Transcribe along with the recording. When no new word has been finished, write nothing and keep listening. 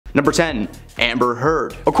Number 10. Amber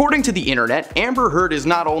Heard. According to the internet, Amber Heard is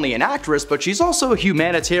not only an actress, but she's also a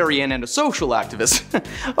humanitarian and a social activist.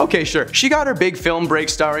 Okay, sure. She got her big film break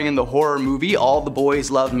starring in the horror movie All the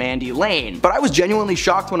Boys Love Mandy Lane, but I was genuinely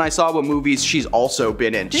shocked when I saw what movies she's also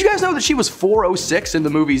been in. Did you guys know that she was 406 in the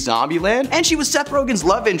movie Zombieland? And she was Seth Rogen's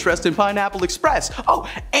love interest in Pineapple Express. Oh,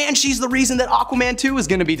 and she's the reason that Aquaman 2 is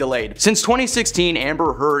gonna be delayed. Since 2016,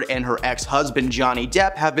 Amber Heard and her ex-husband Johnny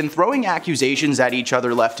Depp have been throwing accusations at each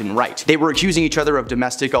other left and right. They were accusing each other of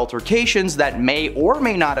domestic altercations that may or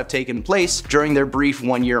may not have taken place during their brief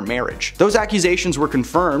one-year marriage. Those accusations were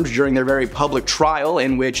confirmed during their very public trial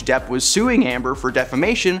in which Depp was suing Amber for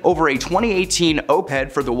defamation over a 2018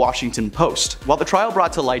 op-ed for the Washington Post. While the trial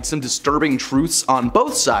brought to light some disturbing truths on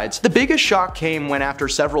both sides, the biggest shock came when after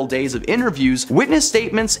several days of interviews, witness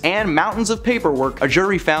statements, and mountains of paperwork, a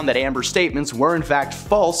jury found that Amber's statements were in fact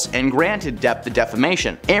false and granted Depp the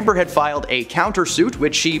defamation. Amber had filed a countersuit,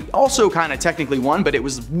 which she also kind of technically won, but it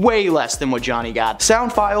was way less than what Johnny got.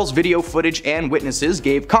 Sound files, video footage, and witnesses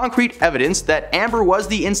gave concrete evidence that Amber was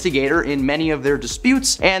the instigator in many of their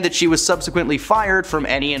disputes, and that she was subsequently fired from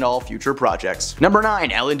any and all future projects. Number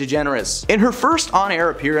 9. Ellen DeGeneres. In her first on-air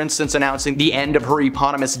appearance since announcing the end of her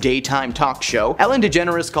eponymous daytime talk show, Ellen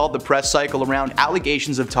DeGeneres called the press cycle around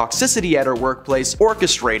allegations of toxicity at her workplace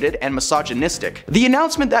orchestrated and misogynistic. The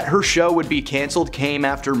announcement that her show would be cancelled came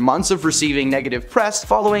after months of receiving negative press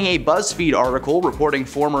following a BuzzFeed article reporting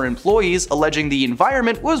former employees alleging the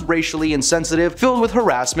environment was racially insensitive, filled with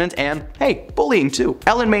harassment and, hey, bullying too.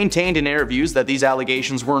 Ellen maintained in interviews that these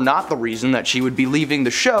allegations were not the reason that she would be leaving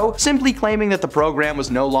the show, simply claiming that the program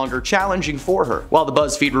was no longer challenging for her. While the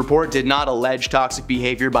BuzzFeed report did not allege toxic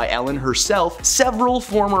behavior by Ellen herself, several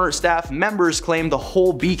former staff members claimed the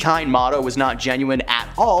whole "Be Kind" motto was not genuine at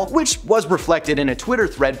all, which was reflected in a Twitter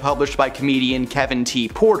thread published by comedian Kevin T.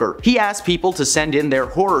 Porter. He asked people to send in their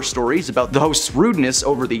horror stories about the host's rudeness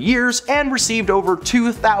over the years and received over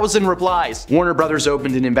 2,000 replies. Warner Brothers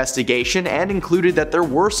opened an investigation and included that there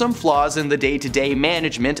were some flaws in the day-to-day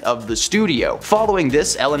management of the studio. Following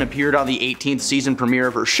this, Ellen appeared on the 18th season premiere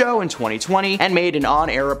of her show in 2020 and made an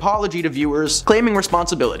on-air apology to viewers, claiming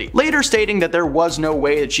responsibility, later stating that there was no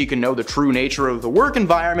way that she could know the true nature of the work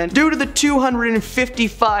environment due to the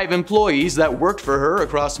 255 employees that worked for her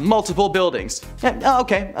across multiple buildings.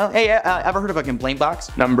 Ever heard of a complaint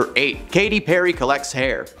box? Number 8. Katy Perry collects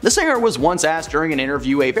hair. The singer was once asked during an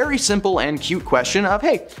interview a very simple and cute question of,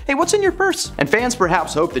 hey, what's in your purse? And fans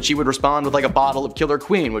perhaps hoped that she would respond with like a bottle of Killer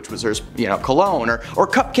Queen, which was her, cologne or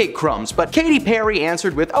cupcake crumbs, but Katy Perry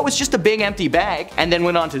answered with, oh, it's just a big empty bag, and then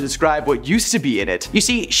went on to describe what used to be in it. You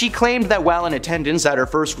see, she claimed that while in attendance at her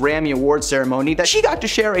first Grammy Award ceremony that she got to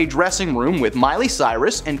share a dressing room with Miley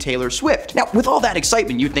Cyrus and Taylor Swift. Now, with all that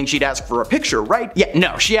excitement, you'd think she'd ask for a picture, right? Yeah,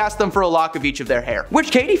 no, she asked them for a lock of each of their hair,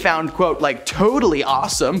 which Katy found, quote, like totally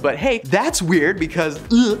awesome, but hey, that's weird because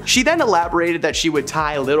ugh. She then elaborated that she would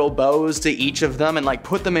tie little bows to each of them and like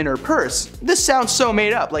put them in her purse. This sounds so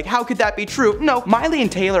made up, like how could that be true? No, Miley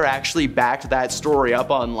and Taylor actually backed that story up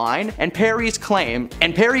online, and Perry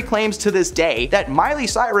claims to this day that Miley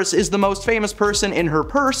Cyrus is the most famous person in her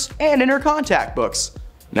purse and in her contact books.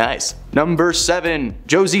 Nice. Number 7.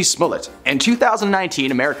 Josie Smollett. In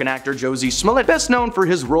 2019, American actor Josie Smollett, best known for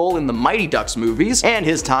his role in the Mighty Ducks movies and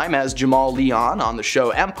his time as Jamal Leon on the show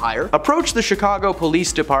Empire, approached the Chicago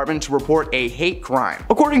Police Department to report a hate crime.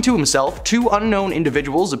 According to himself, 2 unknown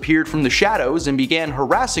individuals appeared from the shadows and began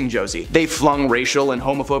harassing Josie. They flung racial and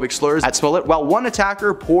homophobic slurs at Smollett, while one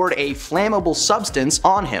attacker poured a flammable substance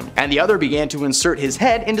on him, and the other began to insert his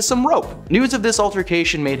head into some rope. News of this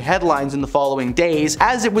altercation made headlines in the following days,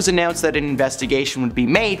 as it was announced that an investigation would be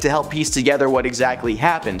made to help piece together what exactly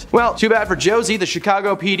happened. Well, too bad for Josie, the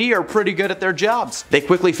Chicago PD are pretty good at their jobs. They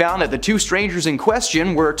quickly found that the 2 strangers in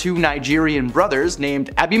question were 2 Nigerian brothers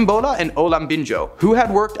named Abimbola and Olambinjo, who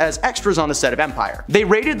had worked as extras on the set of Empire. They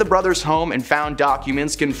raided the brothers' home and found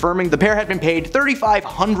documents confirming the pair had been paid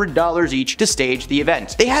 $3,500 each to stage the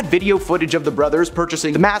event. They had video footage of the brothers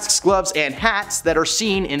purchasing the masks, gloves, and hats that are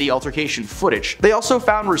seen in the altercation footage. They also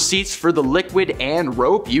found receipts for the liquid and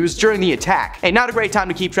rope used during the attack. Hey, not a great time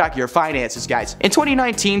to keep track of your finances, guys. In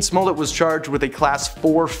 2019, Smollett was charged with a Class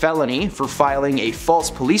 4 felony for filing a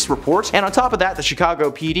false police report, and on top of that, the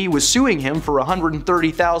Chicago PD was suing him for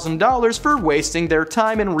 $130,000 for wasting their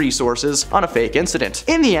time and resources on a fake incident.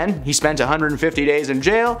 In the end, he spent 150 days in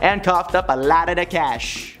jail and coughed up a lot of the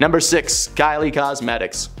cash. Number 6. Kylie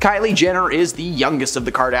Cosmetics. Kylie Jenner is the youngest of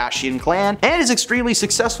the Kardashian clan and is extremely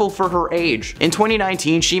successful for her age. In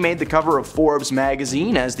 2019, she made the cover of Forbes magazine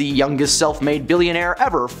Dean as the youngest self-made billionaire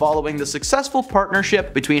ever following the successful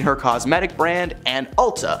partnership between her cosmetic brand and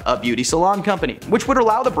Ulta, a beauty salon company, which would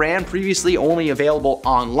allow the brand previously only available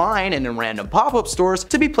online and in random pop-up stores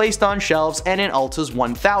to be placed on shelves and in Ulta's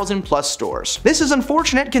 1,000 plus stores. This is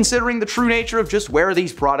unfortunate considering the true nature of just where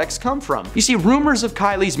these products come from. You see, rumors of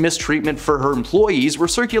Kylie's mistreatment for her employees were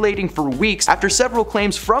circulating for weeks after several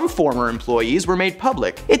claims from former employees were made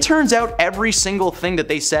public. It turns out every single thing that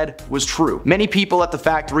they said was true. Many people at the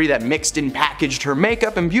factory that mixed and packaged her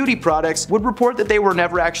makeup and beauty products would report that they were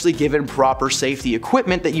never actually given proper safety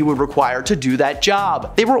equipment that you would require to do that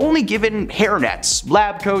job. They were only given hairnets,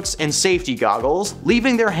 lab coats, and safety goggles,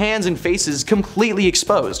 leaving their hands and faces completely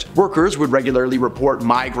exposed. Workers would regularly report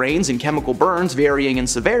migraines and chemical burns varying in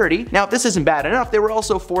severity. Now, if this isn't bad enough, they were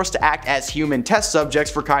also forced to act as human test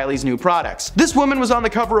subjects for Kylie's new products. This woman was on the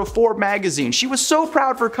cover of Forbes magazine. She was so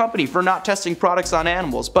proud of her company for not testing products on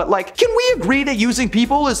animals, but like, can we agree that using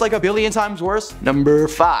people is like a billion times worse? Number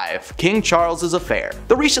 5. King Charles's affair.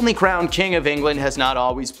 The recently crowned King of England has not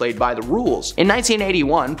always played by the rules. In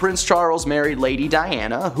 1981, Prince Charles married Lady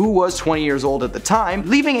Diana, who was 20 years old at the time,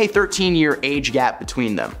 leaving a 13-year age gap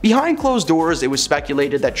between them. Behind closed doors, it was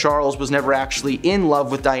speculated that Charles was never actually in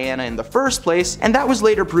love with Diana in the first place, and that was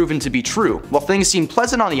later proven to be true. While things seemed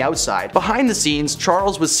pleasant on the outside, behind the scenes,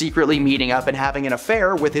 Charles was secretly meeting up and having an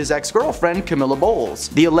affair with his ex-girlfriend Camilla Bowles.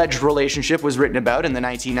 The alleged relationship was written about in the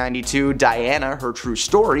 1992 Diana, Her True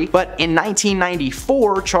Story, but in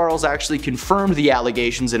 1994, Charles actually confirmed the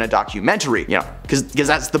allegations in a documentary, because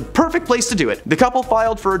that's the perfect place to do it. The couple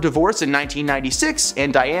filed for a divorce in 1996,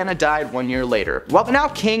 and Diana died 1 year later. While the now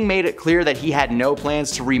king made it clear that he had no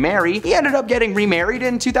plans to remarry, he ended up getting remarried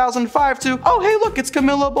in 2005 to, oh hey look, it's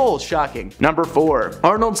Camilla Bowles, shocking. Number 4.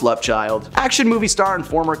 Arnold's love child. Action movie star and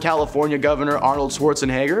former California Governor Arnold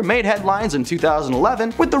Schwarzenegger made headlines in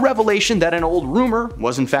 2011 with the revelation that an old rumor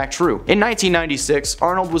was in fact true. In 1996,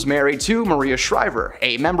 Arnold was married to Maria Shriver,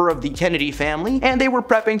 a member of the Kennedy family, and they were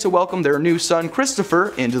prepping to welcome their new son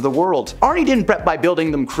Christopher into the world. Arnie didn't prep by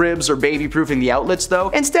building them cribs or baby-proofing the outlets though.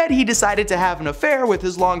 Instead, he decided to have an affair with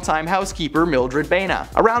his longtime housekeeper Mildred Baina.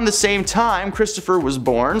 Around the same time Christopher was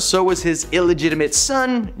born, so was his illegitimate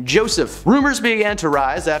son, Joseph. Rumors began to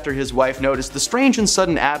rise after his wife noticed the strange and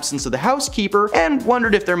sudden absence of the housekeeper and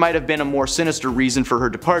wondered if there might have been a more sinister reason for her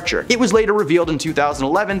departure. It was later revealed in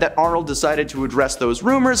 2011 that Arnold decided to address those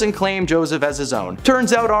rumors and claim Joseph as his own.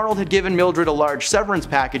 Turns out Arnold had given Mildred a large severance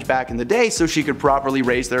package back in the day so she could properly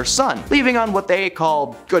raise their son, leaving on what they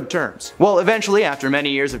call good terms. Well, eventually, after many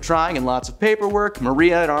years of trying and lots of paperwork,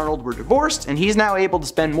 Maria and Arnold were divorced, and he's now able to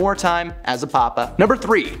spend more time as a papa. Number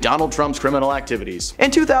 3. Donald Trump's criminal activities.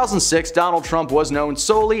 In 2006, Donald Trump was known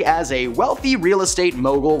solely as a wealthy real estate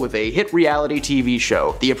mogul with a hit reality TV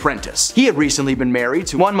show, The Apprentice. He had recently been married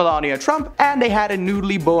to one Melania Trump, and they had a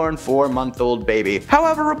newly born 4-month-old baby.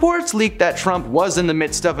 However, reports leaked that Trump was in the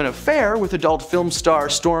midst of an affair with adult film star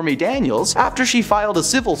Stormy Daniels after she filed a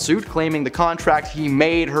civil suit claiming the contract he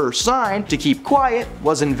made her sign to keep quiet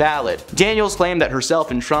was invalid. Daniels claimed that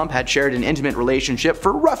herself and Trump had shared an intimate relationship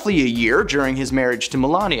for roughly a year during his marriage to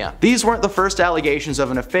Melania. These weren't the first allegations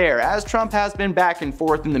of an affair, as Trump has been back and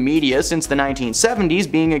forth in the media since the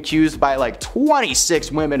 1970s, being accused by like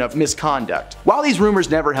 26 women of misconduct. While these rumors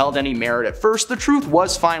never held any merit at first, the truth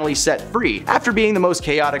was finally set free. After being the most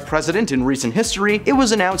chaotic president in recent history, it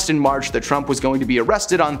was announced in March that Trump was going to be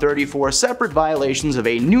arrested on 34 separate violations of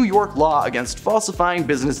a New York law against falsifying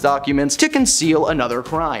business documents to conceal another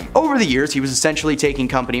crime. Over the years, he was essentially taking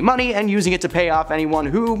company money and using it to pay off anyone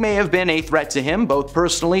who may have been a threat to him, both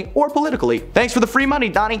personally or politically. Thanks for the free money,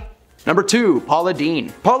 Donnie. Number 2. Paula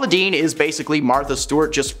Deen. Paula Deen is basically Martha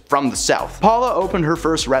Stewart just from the South. Paula opened her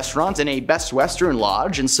first restaurant in a Best Western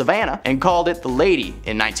lodge in Savannah and called it The Lady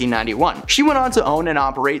in 1991. She went on to own and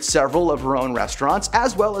operate several of her own restaurants,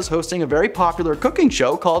 as well as hosting a very popular cooking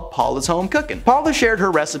show called Paula's Home Cookin'. Paula shared her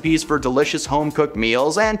recipes for delicious home-cooked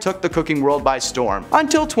meals and took the cooking world by storm,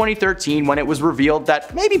 until 2013 when it was revealed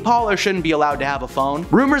that maybe Paula shouldn't be allowed to have a phone.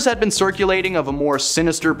 Rumors had been circulating of a more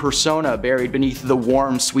sinister persona buried beneath the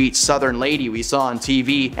warm, sweet Southern lady we saw on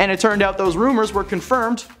TV, and it turned out those rumors were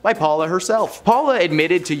confirmed by Paula herself. Paula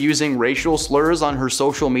admitted to using racial slurs on her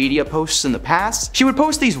social media posts in the past. She would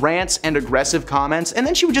post these rants and aggressive comments, and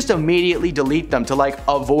then she would just immediately delete them to like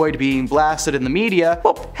avoid being blasted in the media.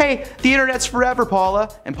 Well, hey, the internet's forever, Paula,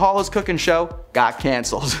 and Paula's cooking show got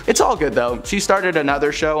cancelled. It's all good though. She started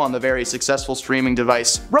another show on the very successful streaming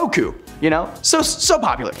device Roku, so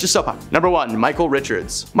popular, just so popular. Number 1. Michael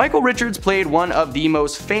Richards. Michael Richards played one of the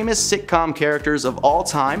most famous greatest sitcom characters of all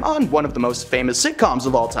time on one of the most famous sitcoms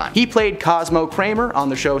of all time. He played Cosmo Kramer on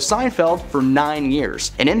the show Seinfeld for 9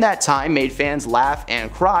 years, and in that time made fans laugh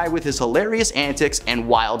and cry with his hilarious antics and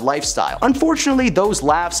wild lifestyle. Unfortunately, those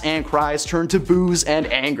laughs and cries turned to boos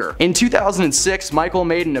and anger. In 2006, Michael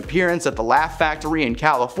made an appearance at the Laugh Factory in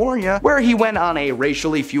California, where he went on a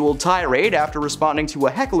racially fueled tirade after responding to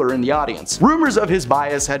a heckler in the audience. Rumors of his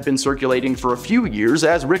bias had been circulating for a few years,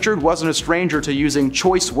 as Richard wasn't a stranger to using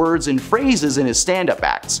choice words and phrases in his stand-up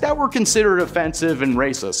acts that were considered offensive and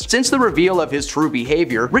racist. Since the reveal of his true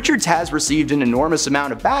behavior, Richards has received an enormous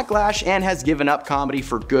amount of backlash and has given up comedy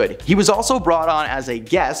for good. He was also brought on as a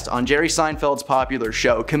guest on Jerry Seinfeld's popular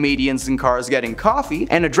show Comedians in Cars Getting Coffee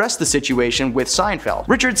and addressed the situation with Seinfeld.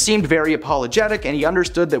 Richards seemed very apologetic, and he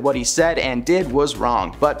understood that what he said and did was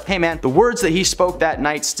wrong. But hey man, the words that he spoke that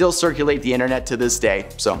night still circulate the internet to this day,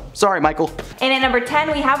 so sorry Michael. And at number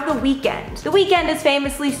 10 we have The Weeknd. The Weeknd has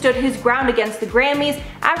famously stood his ground against the Grammys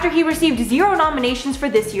after he received 0 nominations for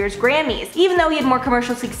this year's Grammys, even though he had more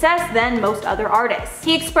commercial success than most other artists.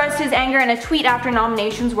 He expressed his anger in a tweet after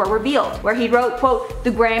nominations were revealed, where he wrote, quote,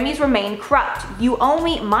 "The Grammys remain corrupt. You owe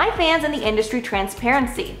me, my fans, and the industry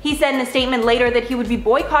transparency." He said in a statement later that he would be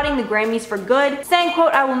boycotting the Grammys for good, saying,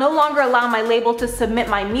 quote, "I will no longer allow my label to submit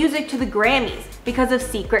my music to the Grammys because of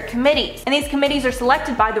secret committees. And these committees are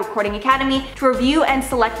selected by the Recording Academy to review and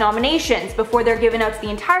select nominations before they're given out to the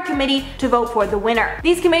entire committee to vote for the winner.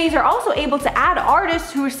 These committees are also able to add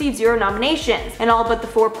artists who receive 0 nominations in all but the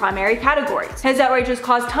 4 primary categories. His outrage has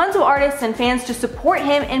caused tons of artists and fans to support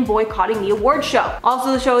him in boycotting the award show.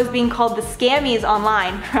 Also, the show is being called the Scammies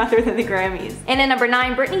online rather than the Grammys. And at number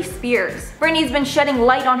 9, Britney Spears. Britney's been shedding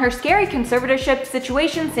light on her scary conservatorship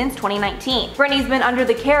situation since 2019. Britney's been under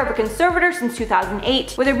the care of a conservator since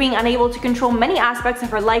 2008, with her being unable to control many aspects of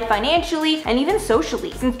her life financially and even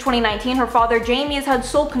socially. Since 2019, her father Jamie has had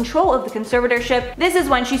sole control of the conservatorship. This is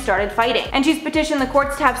when she started fighting, and she's petitioned the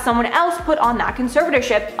courts to have someone else put on that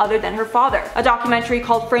conservatorship other than her father. A documentary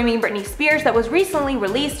called Framing Britney Spears that was recently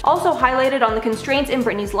released also highlighted on the constraints in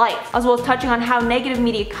Britney's life, as well as touching on how negative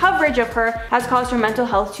media coverage of her has caused her mental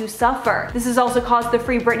health to suffer. This has also caused the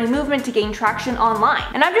Free Britney movement to gain traction online,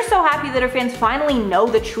 and I'm just so happy that her fans finally know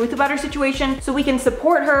the truth about her situation so we can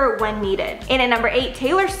support her when needed. And at number 8,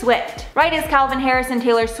 Taylor Swift. Right as Calvin Harris and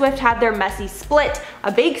Taylor Swift had their messy split,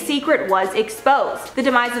 a big secret was exposed. The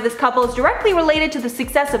demise of this couple is directly related to the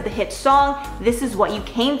success of the hit song, This Is What You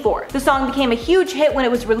Came For. The song became a huge hit when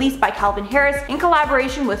it was released by Calvin Harris in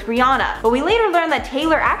collaboration with Rihanna, but we later learned that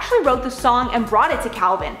Taylor actually wrote the song and brought it to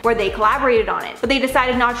Calvin, where they collaborated on it. But they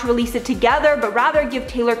decided not to release it together, but rather give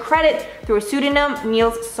Taylor credit through a pseudonym,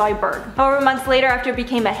 Niels Seiberg. However, months later after it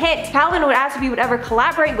became a hit, Calvin would ask if he would ever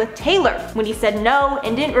collaborate with Taylor. When he said no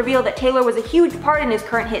and didn't reveal that Taylor was a huge part in his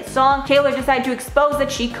current hit song, Taylor decided to expose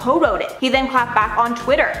that she co-wrote it. He then clapped back on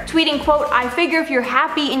Twitter, tweeting, quote, "I figure if you're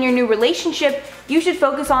happy in your new relationship, you should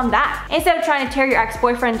focus on that, instead of trying to tear your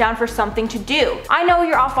ex-boyfriend down for something to do. I know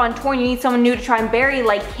you're off on tour and you need someone new to try and bury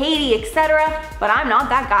like Katie, etc., but I'm not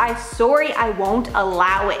that guy. Sorry, I won't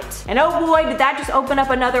allow it." And oh boy, did that just open up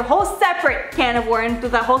another whole separate can of worms,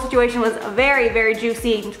 because that whole situation was very, very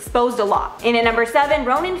juicy and exposed a lot. And at number 7,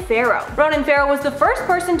 Ronan Farrow. Ronan Farrow was the first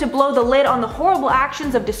person to blow the lid on the horrible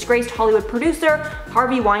actions of disgraced Hollywood producer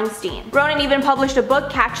Harvey Weinstein. Ronan even published a book,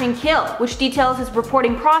 Catch and Kill, which details his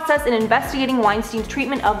reporting process in investigating Weinstein's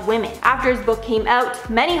treatment of women. After his book came out,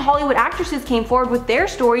 many Hollywood actresses came forward with their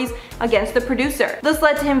stories against the producer. This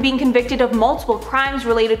led to him being convicted of multiple crimes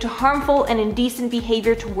related to harmful and indecent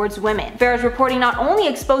behavior towards women. Farrow's reporting not only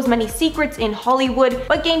exposed many secrets in Hollywood,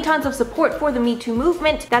 but gained tons of support for the Me Too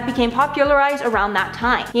movement that became popularized around that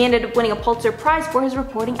time. He ended up winning a Pulitzer Prize for his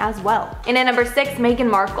reporting as well. And at number 6, Meghan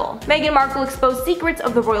Markle. Meghan Markle exposed secrets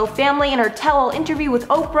of the royal family in her tell-all interview with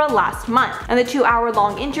Oprah last month. In the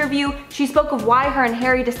 2-hour-long interview, she spoke of why her and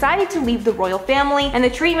Harry decided to leave the royal family and the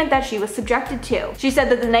treatment that she was subjected to. She said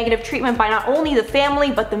that the negative treatment by not only the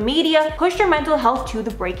family but the media pushed her mental health to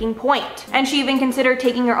the breaking point, and she even considered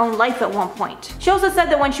taking her own life at one point. She also said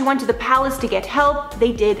that when she went to the palace to get help,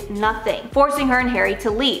 they did nothing, forcing her and Harry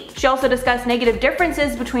to leave. She also discussed negative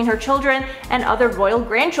differences between her children and other royal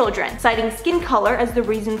grandchildren, citing skin color as the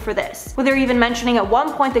reason for this, with her even mentioning at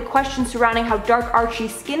one point the question surrounding how dark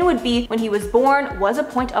Archie's skin would be when he was born was a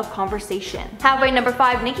point of conversation. Halfway number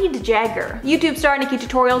 5, Nikki DeJagger. YouTube star Nikki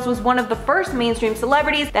Tutorials was one of the first mainstream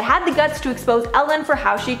celebrities that had the guts to expose Ellen for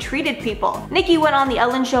how she treated people. Nikki went on the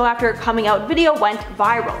Ellen show after her coming out video went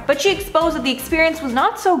viral, but she exposed that the experience was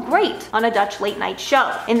not so great on a Dutch late night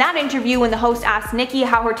show. In that interview, when the host asked Nikki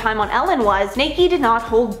how her time on Ellen was, Nikki did not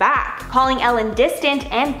hold back, calling Ellen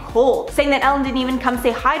distant and cold, saying that Ellen didn't even come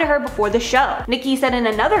say hi to her before the show. Nikki Nicki said in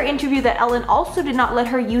another interview that Ellen also did not let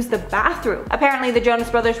her use the bathroom. Apparently the Jonas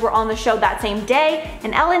Brothers were on the show that same day,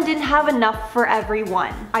 and Ellen didn't have enough for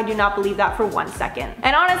everyone. I do not believe that for 1 second.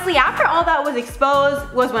 And honestly, after all that was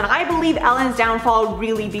exposed was when I believe Ellen's downfall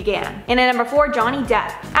really began. And at number 4, Johnny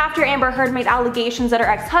Depp. After Amber Heard made allegations that her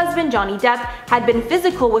ex-husband, Johnny Depp, had been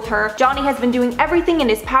physical with her, Johnny has been doing everything in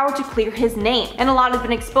his power to clear his name. And a lot has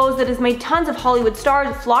been exposed that has made tons of Hollywood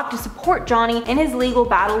stars flock to support Johnny in his legal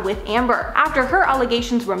battle with Amber. After her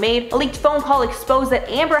allegations were made, a leaked phone call exposed that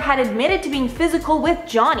Amber had admitted to being physical with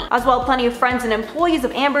Johnny. As well, plenty of friends and employees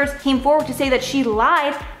of Amber's came forward to say that she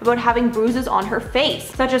lied about having bruises on her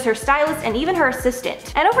face, such as her stylist and even her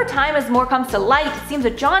assistant. And over time, as more comes to light, it seems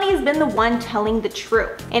that Johnny has been the one telling the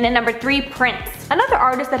truth. And at number 3, Prince. Another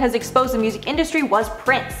artist that has exposed the music industry was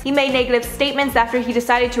Prince. He made negative statements after he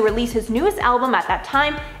decided to release his newest album at that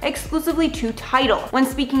time exclusively to Tidal. When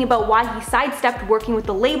speaking about why he sidestepped working with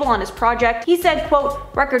the label on his project, he said, quote,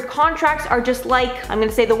 "Record contracts are just like, I'm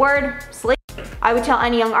gonna say the word, slave. I would tell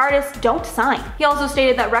any young artist, don't sign." He also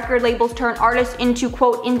stated that record labels turn artists into,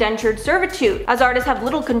 quote, indentured servitude, as artists have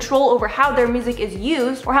little control over how their music is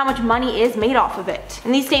used or how much money is made off of it.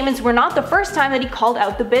 And these statements were not the first time that he called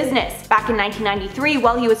out the business. Back in 1993,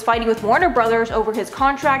 while he was fighting with Warner Brothers over his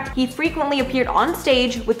contract, he frequently appeared on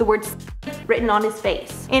stage with the word written on his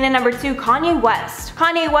face. And at number 2, Kanye West.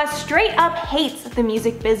 Kanye West straight up hates the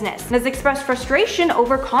music business and has expressed frustration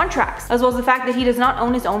over contracts, as well as the fact that he does not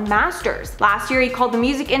own his own masters. Last year, he called the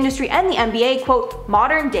music industry and the NBA, quote,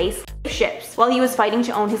 modern day ships while he was fighting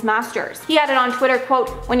to own his masters. He added on Twitter, quote,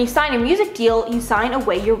 "When you sign a music deal, you sign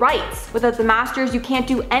away your rights. Without the masters, you can't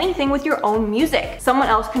do anything with your own music. Someone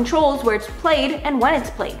else controls where it's played and when it's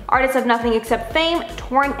played. Artists have nothing except fame,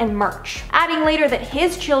 touring, and merch." Adding later that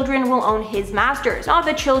his children will own his masters, not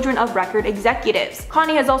the children of record executives.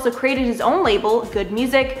 Kanye has also created his own label, Good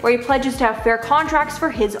Music, where he pledges to have fair contracts for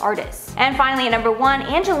his artists. And finally at number 1,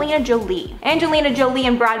 Angelina Jolie. Angelina Jolie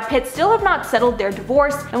and Brad Pitt still have not settled their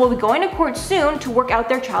divorce and will be going to court soon to work out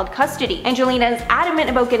their child custody. Angelina is adamant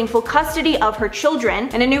about getting full custody of her children,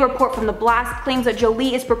 and a new report from The Blast claims that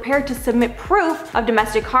Jolie is prepared to submit proof of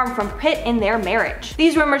domestic harm from Pitt in their marriage.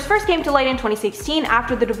 These rumors first came to light in 2016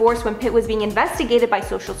 after the divorce, when Pitt was being investigated by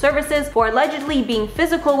social services for allegedly being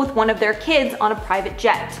physical with one of their kids on a private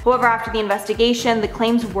jet. However, after the investigation, the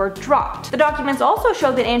claims were dropped. The documents also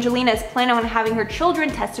show that Angelina is planning on having her children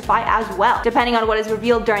testify as well. Depending on what is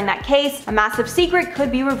revealed during that case, a massive secret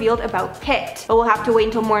could be revealed about Pitt, but we'll have to wait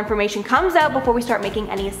until more information comes out before we start making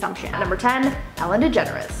any assumptions. Number 10, Ellen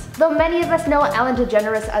DeGeneres. Though many of us know Ellen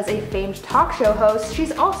DeGeneres as a famed talk show host,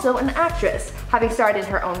 she's also an actress, having starred in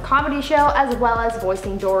her own comedy show as well as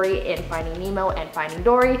voicing Dory in Finding Nemo and Finding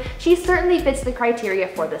Dory. She certainly fits the criteria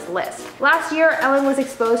for this list. Last year, Ellen was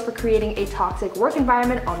exposed for creating a toxic work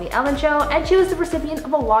environment on The Ellen Show, and she was the recipient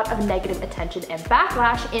of a lot of negative attention and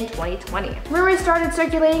backlash in 2020. Rumors started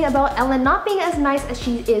circulating about Ellen not being as nice as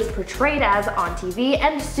she is portrayed as on TV,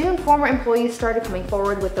 and soon former employees started coming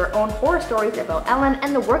forward with their own horror stories about Ellen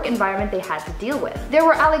and the work environment they had to deal with. There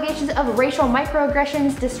were allegations of racial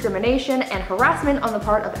microaggressions, discrimination, and harassment on the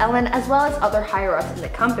part of Ellen, as well as other higher-ups in the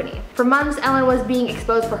company. For months, Ellen was being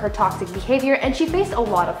exposed for her toxic behavior, and she faced a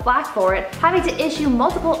lot of flack for it, having to issue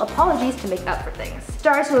multiple apologies to make up for things.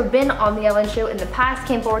 Stars who have been on The Ellen Show in the past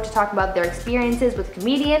came forward to talk about their experiences with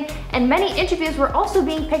comedian, and many interviews were also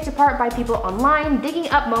being picked apart by people online, digging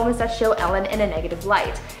up moments that show Ellen in a negative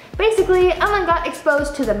light. Basically, Ellen got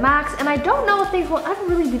exposed to the max, and I don't know if things will ever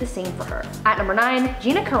really be the same for her. At number 9,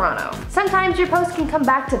 Gina Carano. Sometimes your post can come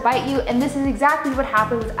back to bite you, and this is exactly what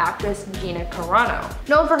happened with actress Gina Carano.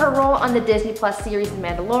 Known for her role on the Disney Plus series The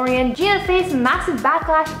Mandalorian, Gina faced massive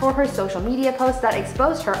backlash for her social media posts that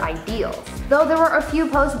exposed her ideals. Though there were a few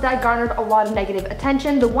posts that garnered a lot of negative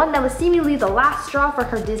attention, the one that was seemingly the last straw for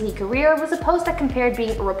her Disney career was a post that compared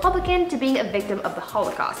being a Republican to being a victim of the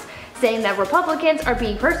Holocaust, saying that Republicans are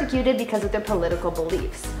being persecuted because of their political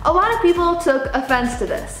beliefs. A lot of people took offense to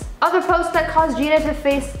this. Other posts that caused Gina to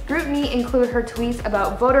face scrutiny include her tweets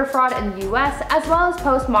about voter fraud in the US, as well as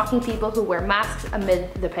posts mocking people who wear masks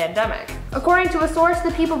amid the pandemic. According to a source,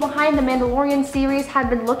 the people behind the Mandalorian series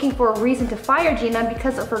had been looking for a reason to fire Gina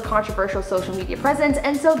because of her controversial social media presence,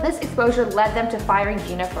 and so this exposure led them to firing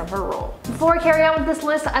Gina from her role. Before I carry on with this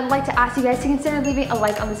list, I'd like to ask you guys to consider leaving a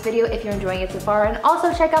like on this video if you're enjoying it so far, and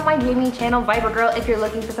also check out my gaming channel Viber Girl if you're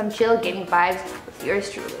looking for some chill gaming vibes with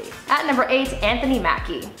yours truly. At number 8, Anthony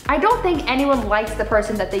Mackie. I don't think anyone likes the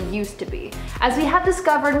person that they used to be. As we have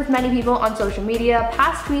discovered with many people on social media,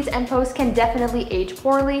 past tweets and posts can definitely age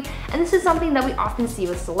poorly, and this is something that we often see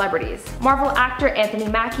with celebrities. Marvel actor Anthony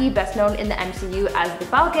Mackie, best known in the MCU as the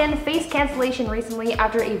Falcon, faced cancellation recently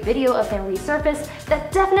after a video of him resurfaced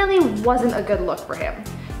that definitely wasn't a good look for him.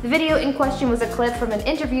 The video in question was a clip from an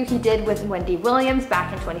interview he did with Wendy Williams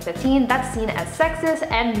back in 2015 that's seen as sexist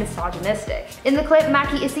and misogynistic. In the clip,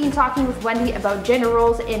 Mackie is seen talking with Wendy about gender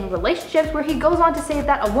roles in relationships, where he goes on to say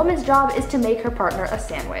that a woman's job is to make her partner a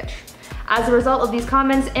sandwich. As a result of these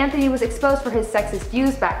comments, Anthony was exposed for his sexist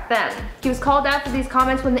views back then. He was called out for these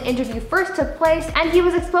comments when the interview first took place, and he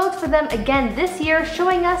was exposed for them again this year,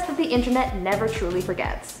 showing us that the internet never truly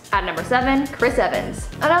forgets. At number 7, Chris Evans.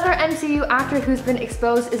 Another MCU actor who's been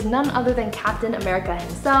exposed is none other than Captain America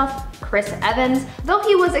himself, Chris Evans, though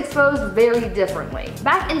he was exposed very differently.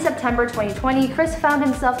 Back in September 2020, Chris found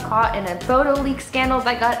himself caught in a photo leak scandal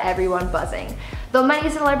that got everyone buzzing. Though many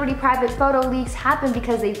celebrity private photo leaks happen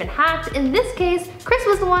because they've been hacked, in this case, Chris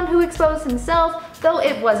was the one who exposed himself, though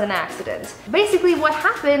it was an accident. Basically, what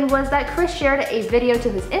happened was that Chris shared a video to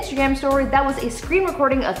his Instagram story that was a screen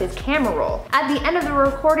recording of his camera roll. At the end of the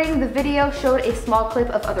recording, the video showed a small clip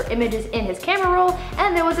of other images in his camera roll,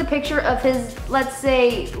 and there was a picture of his, let's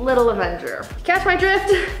say, little Avenger. Catch my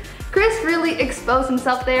drift? Chris really exposed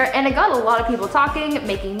himself there, and it got a lot of people talking,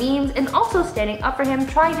 making memes, and also standing up for him,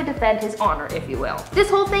 trying to defend his honor, if you will. This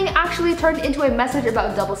whole thing actually turned into a message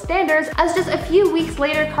about double standards, as just a few weeks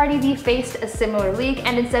later Cardi B faced a similar leak,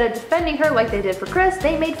 and instead of defending her like they did for Chris,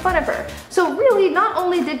 they made fun of her. So really, not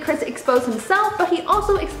only did Chris expose himself, but he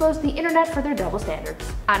also exposed the internet for their double standards.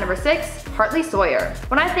 At number 6, Hartley Sawyer.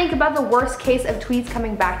 When I think about the worst case of tweets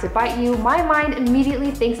coming back to bite you, my mind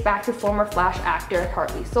immediately thinks back to former Flash actor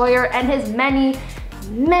Hartley Sawyer and his many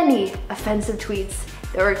offensive tweets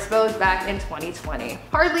that were exposed back in 2020.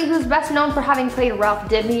 Hartley, who's best known for having played Ralph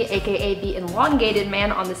Dibny, aka the elongated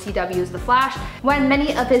man on the CW's The Flash, when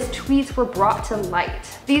many of his tweets were brought to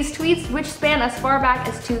light. These tweets, which span as far back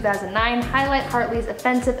as 2009, highlight Hartley's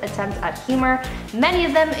offensive attempts at humor, many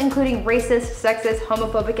of them including racist, sexist,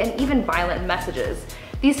 homophobic, and even violent messages.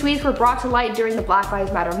 These tweets were brought to light during the Black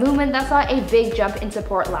Lives Matter movement that saw a big jump in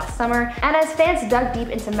support last summer, and as fans dug deep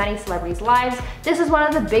into many celebrities' lives, this is one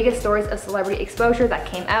of the biggest stories of celebrity exposure that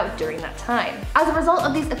came out during that time. As a result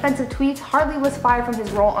of these offensive tweets, Hartley was fired from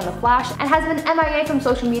his role on The Flash and has been MIA from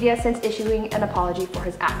social media since issuing an apology for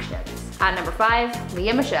his actions. At number 5,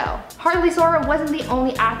 Lea Michele. Hartley Sawyer wasn't the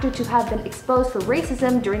only actor to have been exposed for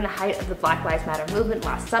racism during the height of the Black Lives Matter movement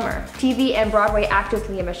last summer. TV and Broadway actress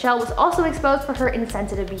Lea Michele was also exposed for her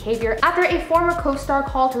insensitive behavior after a former co-star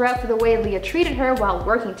called her out for the way Lea treated her while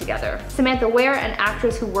working together. Samantha Ware, an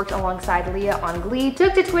actress who worked alongside Lea on Glee,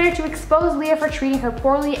 took to Twitter to expose Lea for treating her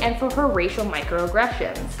poorly and for her racial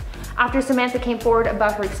microaggressions. After Samantha came forward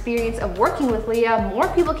about her experience of working with Lea, more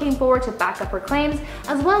people came forward to back up her claims,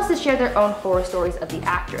 as well as to share their own horror stories of the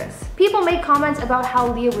actress. People made comments about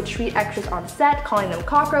how Lea would treat extras on set, calling them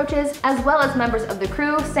cockroaches, as well as members of the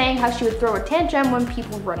crew, saying how she would throw a tantrum when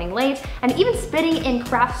people were running late, and even spitting in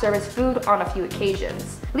craft service food on a few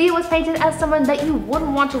occasions. Lea was painted as someone that you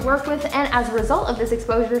wouldn't want to work with, and as a result of this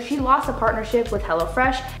exposure, she lost a partnership with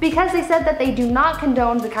HelloFresh because they said that they do not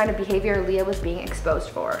condone the kind of behavior Lea was being exposed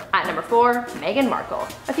for. At number 4, Meghan Markle.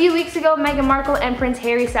 A few weeks ago, Meghan Markle and Prince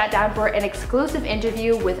Harry sat down for an exclusive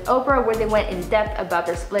interview with Oprah where they went in depth about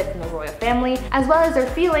their split from the royal family, as well as their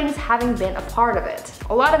feelings having been a part of it.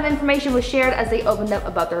 A lot of information was shared as they opened up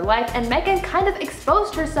about their life, and Meghan kind of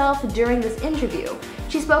exposed herself during this interview.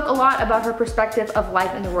 She spoke a lot about her perspective of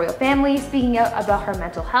life in the royal family, speaking out about her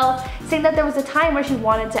mental health, saying that there was a time where she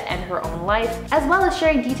wanted to end her own life, as well as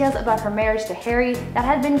sharing details about her marriage to Harry that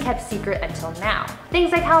had been kept secret until now.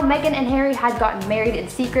 Things like how Meghan and Harry had gotten married in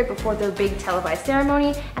secret before their big televised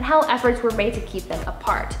ceremony, and how efforts were made to keep them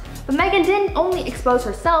apart. But Meghan didn't only expose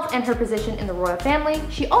herself and her position in the royal family,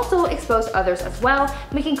 she also exposed others as well,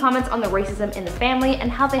 making comments on the racism in the family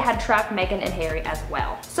and how they had trapped Meghan and Harry as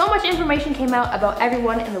well. So much information came out about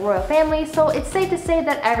everyone in the royal family, so it's safe to say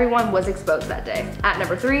that everyone was exposed that day. At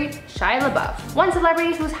number 3, Shia LaBeouf. One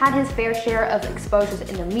celebrity who's had his fair share of exposures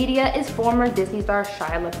in the media is former Disney star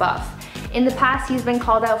Shia LaBeouf. In the past, he's been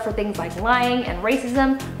called out for things like lying and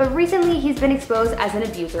racism, but recently he's been exposed as an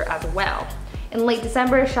abuser as well. In late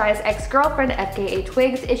December, Shia's ex-girlfriend FKA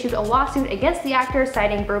Twigs issued a lawsuit against the actor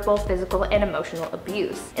citing verbal, physical, and emotional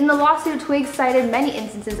abuse. In the lawsuit, Twigs cited many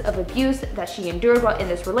instances of abuse that she endured while in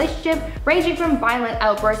this relationship, ranging from violent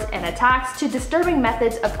outbursts and attacks to disturbing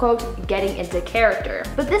methods of, quote, getting into character.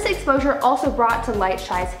 But this exposure also brought to light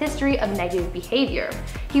Shia's history of negative behavior.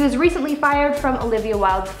 He was recently fired from Olivia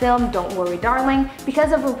Wilde's film Don't Worry Darling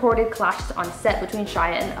because of reported clashes on set between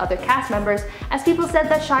Shia and other cast members, as people said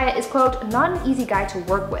that Shia is, quote, not an easy guy to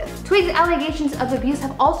work with. Twigs' allegations of abuse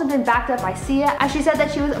have also been backed up by Sia, as she said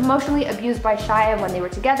that she was emotionally abused by Shia when they were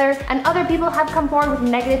together, and other people have come forward with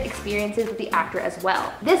negative experiences with the actor as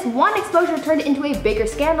well. This one exposure turned into a bigger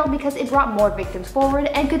scandal because it brought more victims forward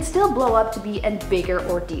and could still blow up to be a bigger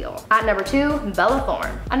ordeal. At number 2, Bella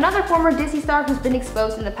Thorne. Another former Disney star who's been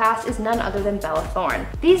exposed in the past is none other than Bella Thorne.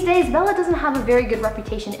 These days, Bella doesn't have a very good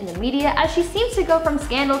reputation in the media, as she seems to go from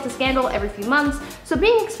scandal to scandal every few months, so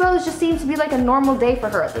being exposed just seems to be like a normal day for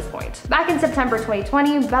her at this point. Back in September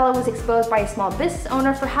 2020, Bella was exposed by a small business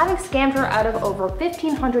owner for having scammed her out of over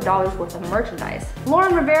 $1,500 worth of merchandise.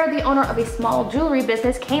 Lauren Rivera, the owner of a small jewelry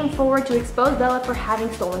business, came forward to expose Bella for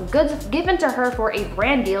having stolen goods given to her for a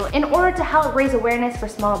brand deal in order to help raise awareness for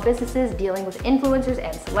small businesses dealing with influencers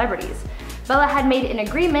and celebrities. Bella had made an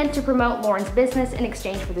agreement to promote Lauren's business in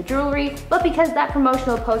exchange for the jewelry, but because that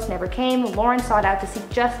promotional post never came, Lauren sought out to seek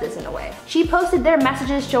justice in a way. She posted their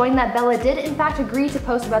messages showing that Bella did in fact agree to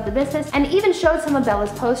post about the business, and even showed some of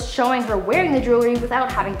Bella's posts showing her wearing the jewelry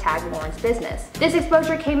without having tagged Lauren's business. This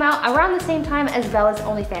exposure came out around the same time as Bella's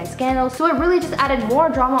OnlyFans scandal, so it really just added more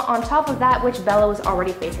drama on top of that which Bella was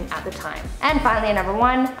already facing at the time. And finally at number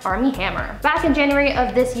 1, Armie Hammer. Back in January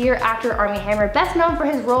of this year, actor Armie Hammer, best known for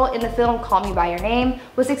his role in the film Call Me By Your Name,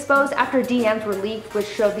 was exposed after DMs were leaked which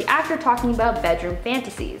showed the actor talking about bedroom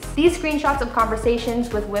fantasies. These screenshots of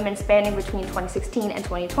conversations with women spanning between 2016 and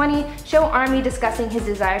 2020 show Armie discussing his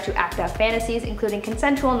desire to act out fantasies including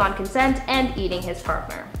consensual non-consent and eating his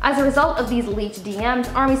partner. As a result of these leaked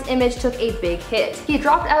DMs, Armie's image took a big hit. He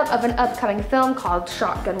dropped out of an upcoming film called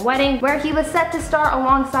Shotgun Wedding, where he was set to star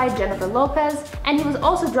alongside Jennifer Lopez, and he was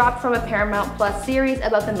also dropped from a Paramount Plus series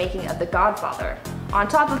about the making of The Godfather. On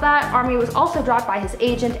top of that, Armie was also dropped by his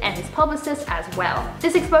agent and his publicist as well.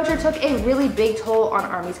 This exposure took a really big toll on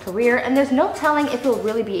Armie's career, and there's no telling if he'll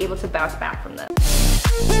really be able to bounce back from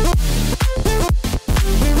this.